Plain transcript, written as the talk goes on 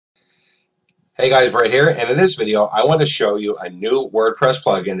Hey guys, Bret here, and in this video I want to show you a new WordPress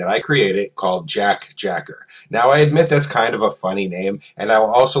plugin that I created called Jacker. Now I admit that's kind of a funny name, and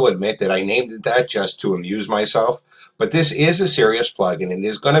I'll also admit that I named it that just to amuse myself, but this is a serious plugin and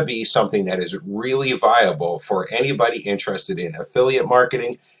is going to be something that is really viable for anybody interested in affiliate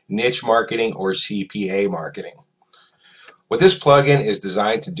marketing, niche marketing, or CPA marketing. What this plugin is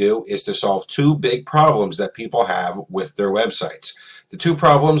designed to do is to solve two big problems that people have with their websites. The two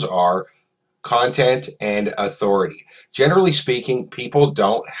problems are content and authority. Generally speaking, people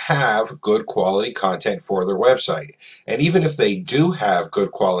don't have good quality content for their website. And even if they do have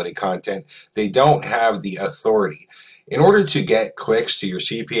good quality content, they don't have the authority. In order to get clicks to your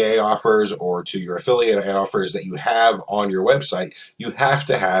CPA offers or to your affiliate offers that you have on your website, you have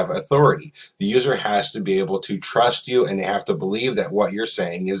to have authority. The user has to be able to trust you, and they have to believe that what you're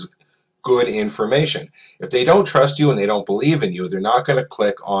saying is good information. If they don't trust you and they don't believe in you, they're not going to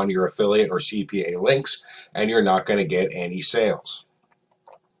click on your affiliate or CPA links, and you're not going to get any sales.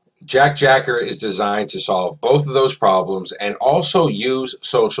 Jacker is designed to solve both of those problems and also use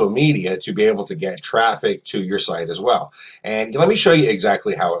social media to be able to get traffic to your site as well. And let me show you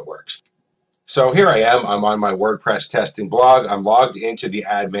exactly how it works. So here I am, I'm on my WordPress testing blog. I'm logged into the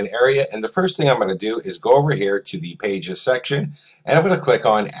admin area, and the first thing I'm going to do is go over here to the pages section, and I'm going to click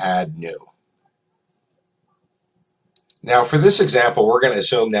on add new. Now for this example, we're going to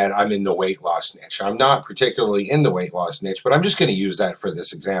assume that I'm in the weight loss niche. I'm not particularly in the weight loss niche, but I'm just going to use that for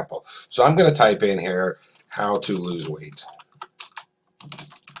this example. So I'm going to type in here, how to lose weight.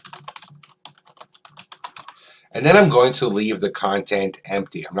 And then I'm going to leave the content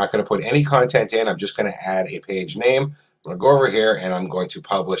empty. I'm not going to put any content in. I'm just going to add a page name. I'm going to go over here and I'm going to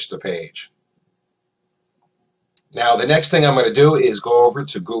publish the page. Now the next thing I'm going to do is go over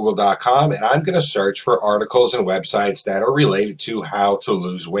to google.com and I'm going to search for articles and websites that are related to how to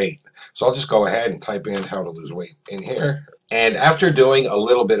lose weight. So I'll just go ahead and type in how to lose weight in here. And after doing a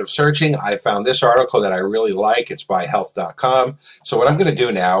little bit of searching, I found this article that I really like. It's by health.com. So what I'm going to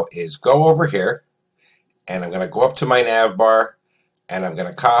do now is go over here, and I'm going to go up to my nav bar, and I'm going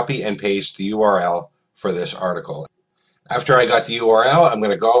to copy and paste the URL for this article. After I got the URL, I'm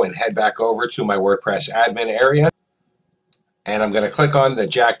going to go and head back over to my WordPress admin area, and I'm going to click on the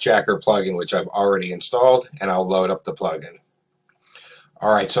Jacker plugin, which I've already installed, and I'll load up the plugin.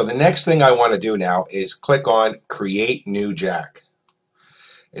 Alright, so the next thing I want to do now is click on Create New Jack.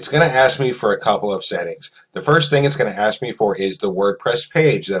 It's going to ask me for a couple of settings. The first thing it's going to ask me for is the WordPress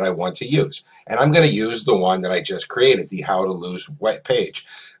page that I want to use. And I'm going to use the one that I just created, the How to Lose Weight page.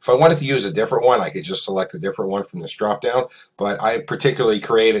 If I wanted to use a different one, I could just select a different one from this drop down. But I particularly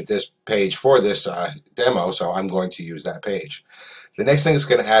created this page for this demo, so I'm going to use that page. The next thing it's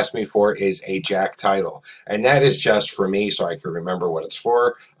going to ask me for is a Jack title. And that is just for me so I can remember what it's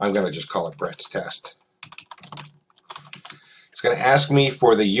for. I'm going to just call it Bret's Test. It's going to ask me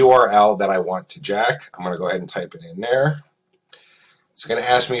for the URL that I want to jack. I'm going to go ahead and type it in there. It's going to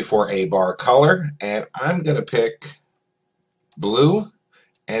ask me for a bar color, and I'm going to pick blue,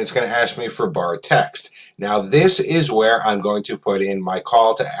 and it's going to ask me for bar text. Now this is where I'm going to put in my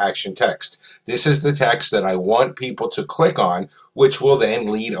call to action text. This is the text that I want people to click on, which will then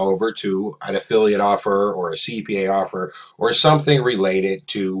lead over to an affiliate offer or a CPA offer or something related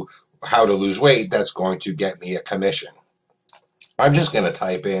to how to lose weight that's going to get me a commission. I'm just going to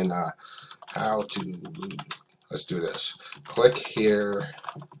type in how to, let's do this. Click here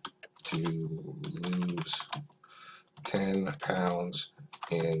to lose 10 pounds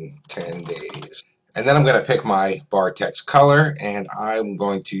in 10 days. And then I'm going to pick my bar text color, and I'm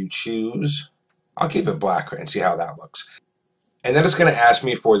going to choose, I'll keep it black and see how that looks. And then it's going to ask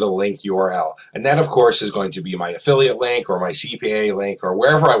me for the link URL. And that, of course, is going to be my affiliate link or my CPA link or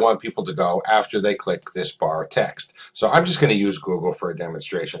wherever I want people to go after they click this bar text. So I'm just going to use Google for a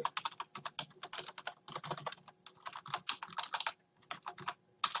demonstration.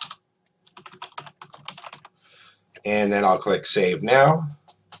 And then I'll click Save Now.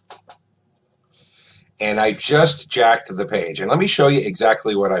 And I just jacked the page. And let me show you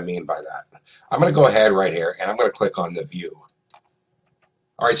exactly what I mean by that. I'm going to go ahead right here, and I'm going to click on the View.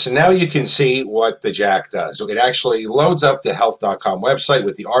 Alright, so now you can see what the Jack does. So it actually loads up the health.com website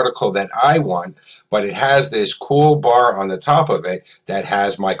with the article that I want, but it has this cool bar on the top of it that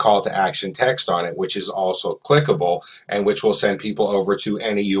has my call to action text on it, which is also clickable and which will send people over to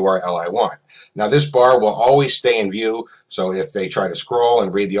any URL I want. Now this bar will always stay in view, so if they try to scroll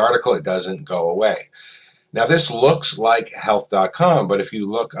and read the article, it doesn't go away. Now this looks like health.com, but if you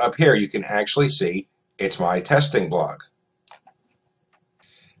look up here, you can actually see it's my testing blog.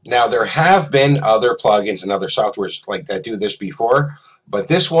 Now, there have been other plugins and other softwares like that do this before, but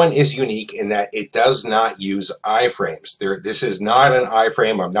this one is unique in that it does not use iframes. This is not an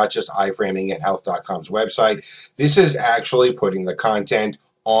iframe. I'm not just iframing in health.com's website. This is actually putting the content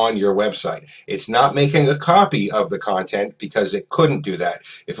on your website. It's not making a copy of the content because it couldn't do that.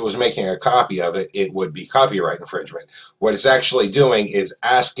 If it was making a copy of it, it would be copyright infringement. What it's actually doing is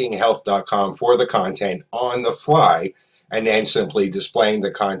asking health.com for the content on the fly and then simply displaying the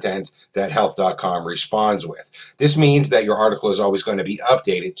content that health.com responds with. This means that your article is always going to be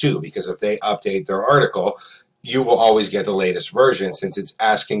updated too, because if they update their article, you will always get the latest version since it's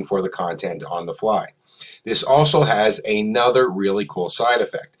asking for the content on the fly. This also has another really cool side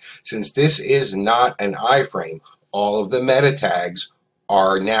effect. Since this is not an iframe, all of the meta tags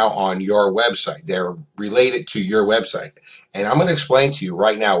are now on your website. They're related to your website. And I'm going to explain to you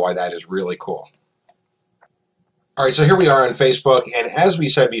right now why that is really cool. All right, so here we are on Facebook, and as we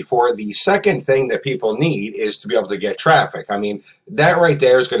said before, the second thing that people need is to be able to get traffic. I mean, that right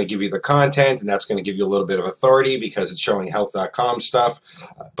there is going to give you the content, and that's going to give you a little bit of authority because it's showing health.com stuff,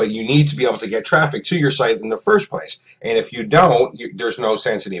 but you need to be able to get traffic to your site in the first place. And if you don't, there's no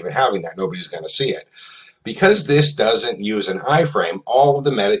sense in even having that. Nobody's going to see it. Because this doesn't use an iframe, all of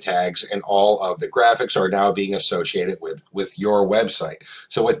the meta tags and all of the graphics are now being associated with your website.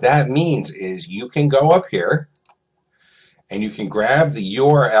 So what that means is you can go up here, and you can grab the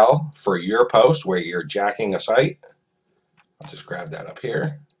URL for your post where you're jacking a site. I'll just grab that up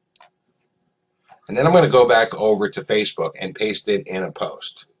here. And then I'm going to go back over to Facebook and paste it in a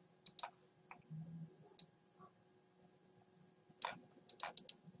post.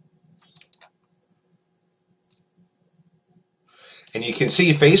 And you can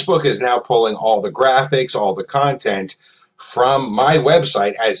see Facebook is now pulling all the graphics, all the content from my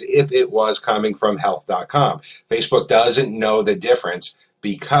website as if it was coming from health.com. Facebook doesn't know the difference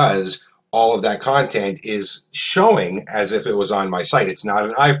because all of that content is showing as if it was on my site. It's not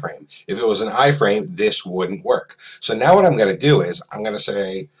an iframe. If it was an iframe, this wouldn't work. So now what I'm going to do is I'm going to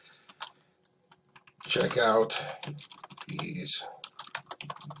say, check out these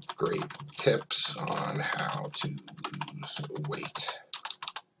great tips on how to lose weight.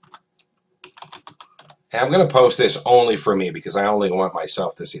 And I'm going to post this only for me because I only want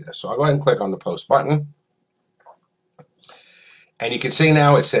myself to see this. So I'll go ahead and click on the post button. And you can see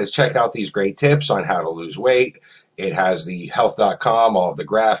now it says check out these great tips on how to lose weight. It has the health.com, all of the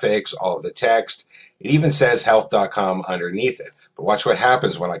graphics, all of the text. It even says health.com underneath it. But watch what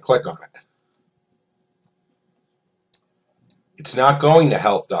happens when I click on it. It's not going to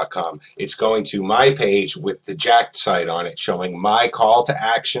health.com. It's going to my page with the Jacked site on it, showing my call to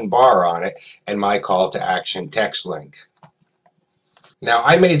action bar on it and my call to action text link. Now,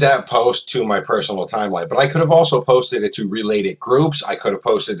 I made that post to my personal timeline, but I could have also posted it to related groups. I could have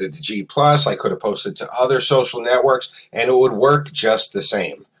posted it to G+, I could have posted to other social networks, and it would work just the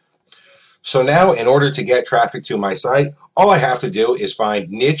same. So now, in order to get traffic to my site, all I have to do is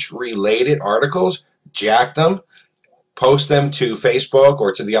find niche-related articles, jack them, post them to Facebook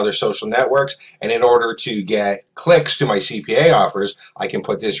or to the other social networks, and in order to get clicks to my CPA offers, I can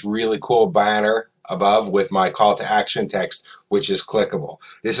put this really cool banner above with my call to action text, which is clickable.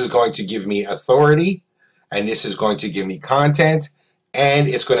 This is going to give me authority, and this is going to give me content, and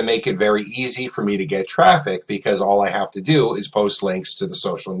it's going to make it very easy for me to get traffic because all I have to do is post links to the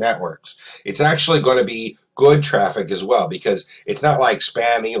social networks. It's actually going to be good traffic as well because it's not like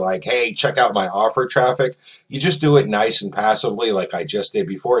spammy, like, hey, check out my offer traffic. You just do it nice and passively like I just did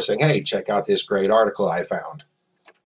before, saying, hey, check out this great article I found.